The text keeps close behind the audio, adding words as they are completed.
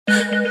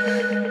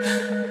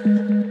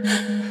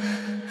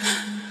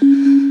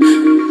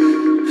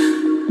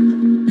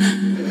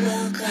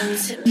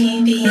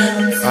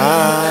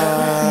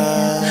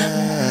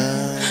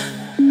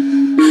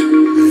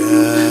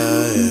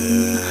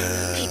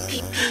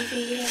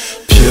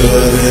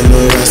Purer than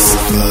the rest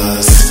of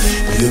us.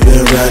 You've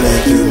been running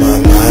through my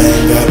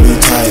mind, got me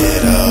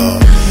tired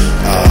of.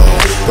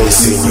 They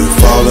see you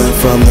falling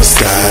from the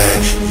sky.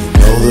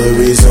 You know the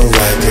reason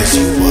why, cause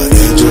you were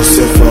angels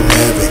sent from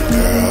heaven,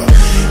 girl.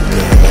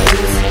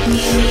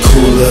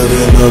 Cooler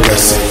than the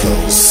rest of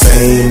those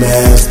same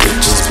ass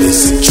bitches,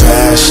 basic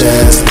trash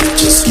ass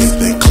bitches,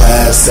 skipping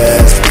class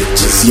ass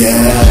bitches,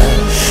 yeah.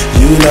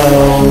 You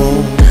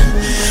know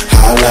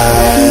I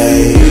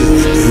like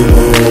when you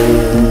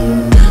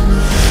move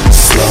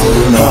slow.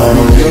 I'm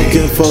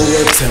looking for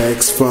a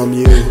text from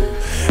you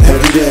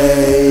every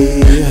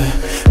day,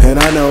 and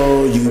I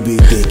know you be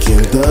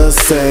thinking the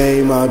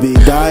same. I be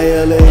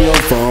dialing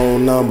your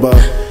phone number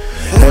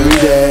every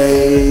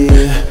day,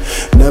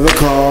 never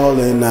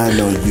calling, I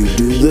know you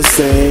do the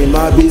same.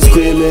 I be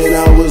screaming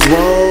I was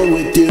wrong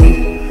with you,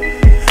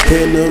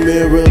 in the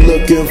mirror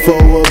looking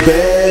for a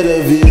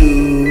better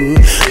view,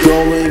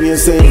 going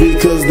insane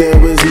because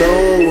there is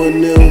no one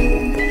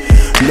new,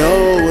 no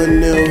one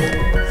new,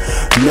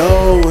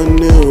 no one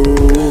new.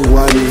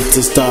 I need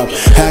to stop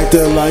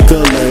acting like a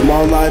lame,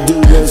 all I do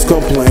is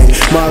complain.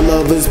 My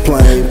love is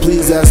plain,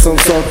 please add some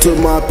salt to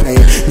my pain.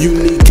 You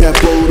need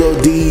capital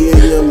D in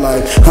your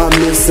life, I'm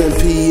missing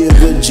P and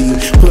the G.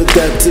 Put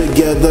that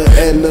together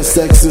and the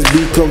sex has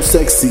become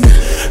sexy.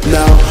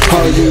 Now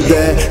are you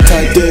that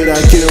type that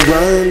I can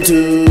run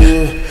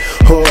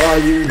to, or are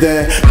you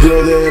that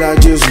girl that I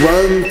just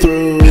run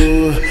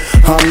through?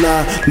 I'm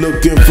not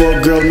looking for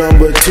girl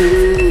number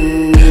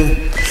two,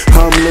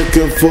 I'm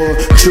looking for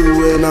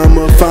true, and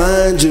I'ma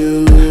find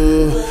you.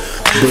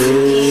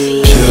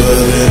 Boo.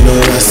 Purer than the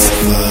rest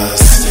of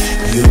us.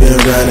 You've been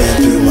running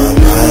through my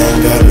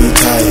mind, got me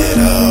tired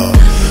of.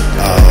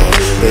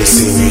 They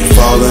see me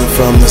falling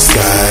from the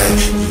sky.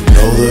 You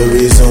know the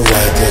reason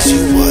why, cause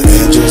you were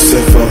angels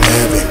sent from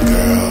heaven,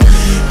 girl.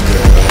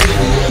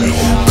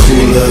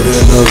 Cooler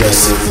than the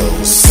rest of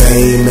those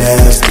same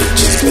ass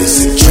bitches,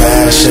 basic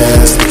trash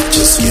ass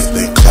bitches,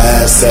 skipping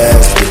class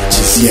ass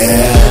bitches,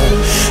 yeah.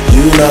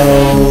 You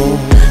know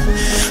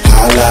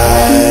I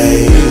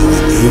like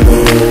when you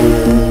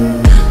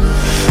move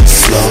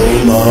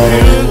slow-mo.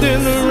 Better than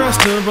the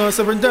rest of us,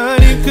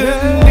 Aphrodite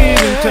couldn't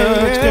even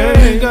touch. Girl,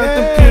 you got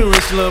the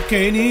purest love,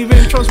 can't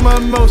even trust my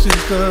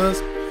emotions,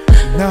 cause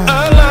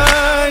I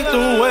like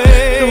the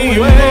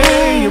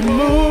way you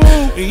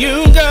move.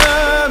 You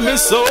got me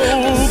so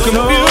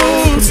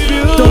confused.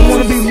 Don't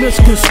wanna be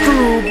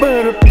misconstrued,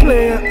 but a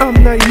player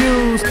I'm not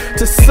used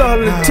to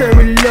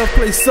solitary love,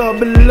 place all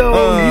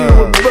below, you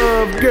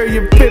above. Girl,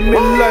 you fit me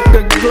like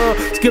a glove.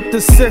 Skip the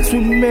sex, we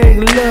make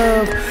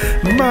love.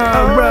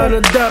 My ride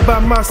or die by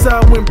my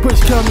side when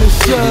push come and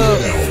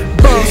shove.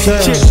 Boss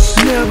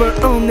chick, never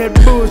on that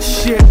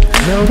bullshit.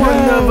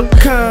 One of a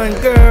kind,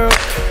 girl.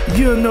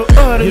 You know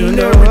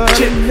ordinary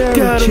chick.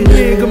 Got a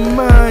nigga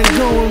mind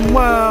going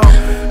wild.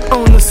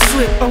 On the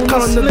slip,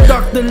 calling the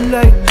doctor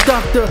like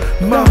doctor.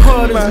 My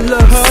heart is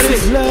love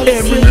sick.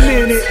 Every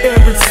minute,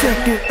 every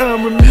second,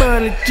 I'm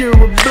reminded you're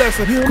a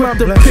blessing. Quick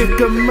to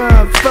pick up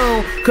my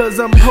phone, cause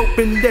I'm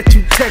hoping that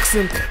you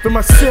texting. For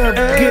myself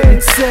getting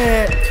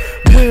sad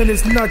when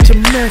it's not your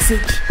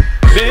message.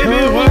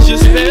 Baby, watch your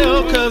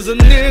spell, cause a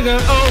nigga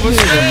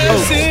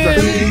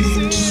overstressing.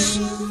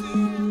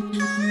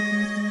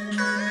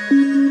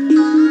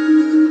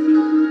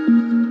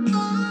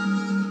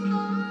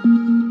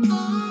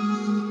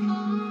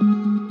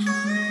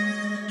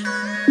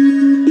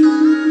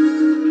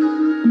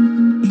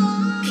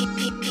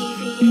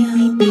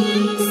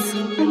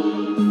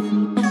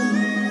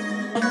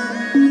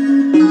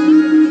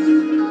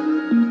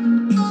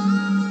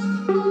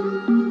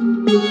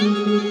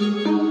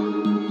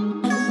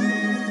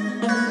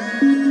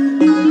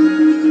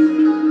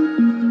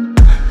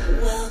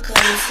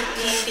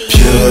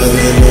 Purer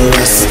than the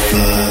rest of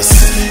us.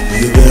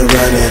 You've been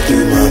running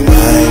through my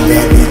mind,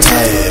 got me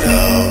tired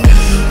of.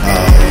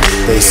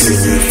 They see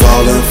me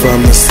falling from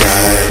the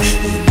sky.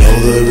 You know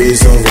the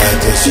reason why,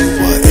 cause you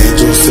were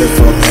angels sent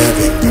from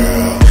heaven,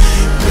 girl.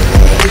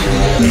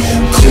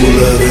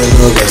 Cooler than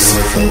the rest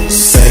of those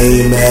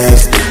same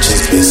ass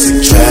bitches, basic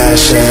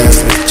trash ass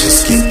bitches,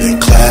 skipping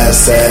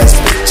class ass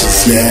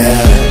bitches, yeah.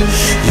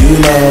 You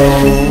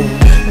know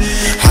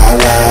I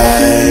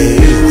like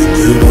when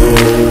you move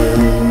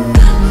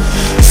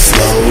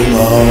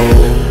slow-mo.